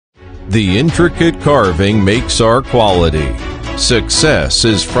The intricate carving makes our quality. Success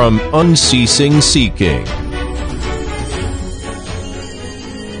is from unceasing seeking.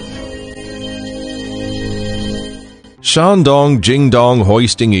 Shandong JNDO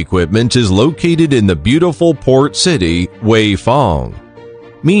hoisting equipment is located in the beautiful port city, Weifang.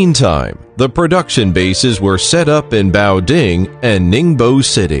 Meantime, the production bases were set up in Baoding and Ningbo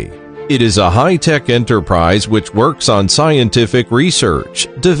City. It is a high-tech enterprise which works on scientific research,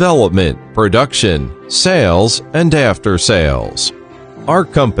 development, production, sales, and after-sales. Our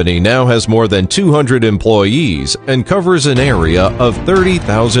company now has more than 200 employees and covers an area of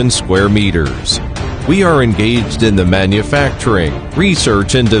 30,000 square meters. We are engaged in the manufacturing,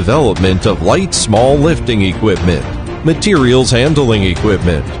 research, and development of light small lifting equipment, materials handling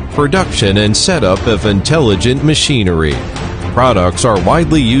equipment, production and setup of intelligent machinery. Products are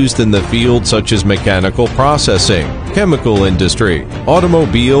widely used in the field such as mechanical processing, chemical industry,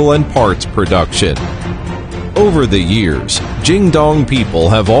 automobile and parts production. Over the years, Jingdong people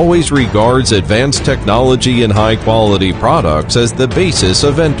have always regarded advanced technology and high-quality products as the basis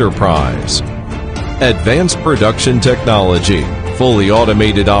of enterprise. Advanced production technology, fully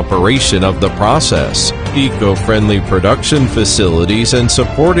automated operation of the process, eco-friendly production facilities and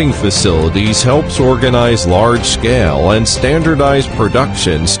supporting facilities helps organize large-scale and standardized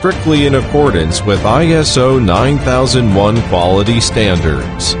production strictly in accordance with ISO 9001 quality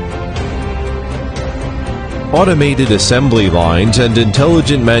standards. Automated assembly lines and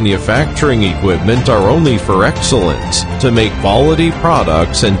intelligent manufacturing equipment are only for excellence, to make quality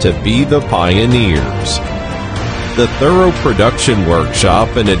products and to be the pioneers. The thorough production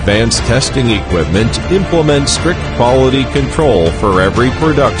workshop and advanced testing equipment implement strict quality control for every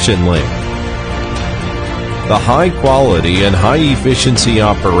production link. The high quality and high efficiency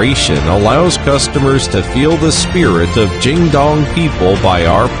operation allows customers to feel the spirit of Jingdong people by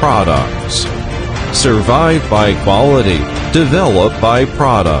our products. Survive by quality, develop by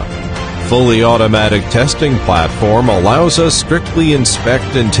product. Fully automatic testing platform allows us strictly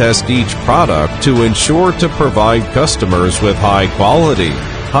inspect and test each product to ensure to provide customers with high quality,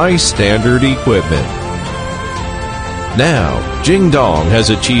 high standard equipment. Now, Jingdong has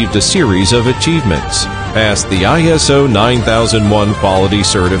achieved a series of achievements, passed the ISO 9001 quality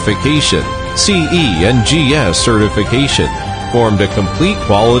certification, CE and GS certification, formed a complete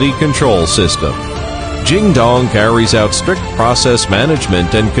quality control system. Jingdong carries out strict process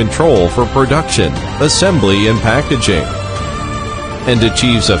management and control for production, assembly, and packaging, and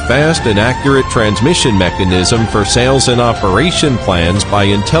achieves a fast and accurate transmission mechanism for sales and operation plans by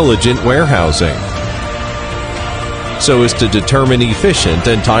intelligent warehousing, so as to determine efficient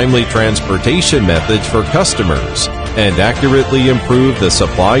and timely transportation methods for customers and accurately improve the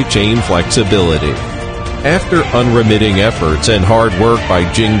supply chain flexibility. After unremitting efforts and hard work by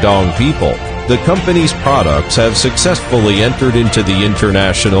Jingdong people, the company's products have successfully entered into the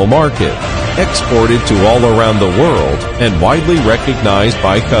international market, exported to all around the world, and widely recognized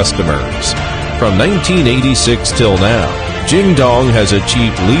by customers. From 1986 till now, Jingdong has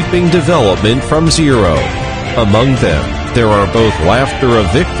achieved leaping development from zero. Among them, there are both laughter of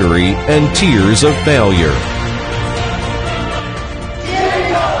victory and tears of failure.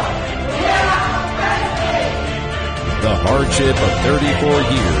 The hardship of 34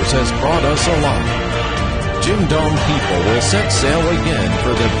 years has brought us a lot. Jingdong people will set sail again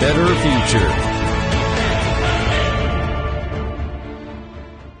for the better future.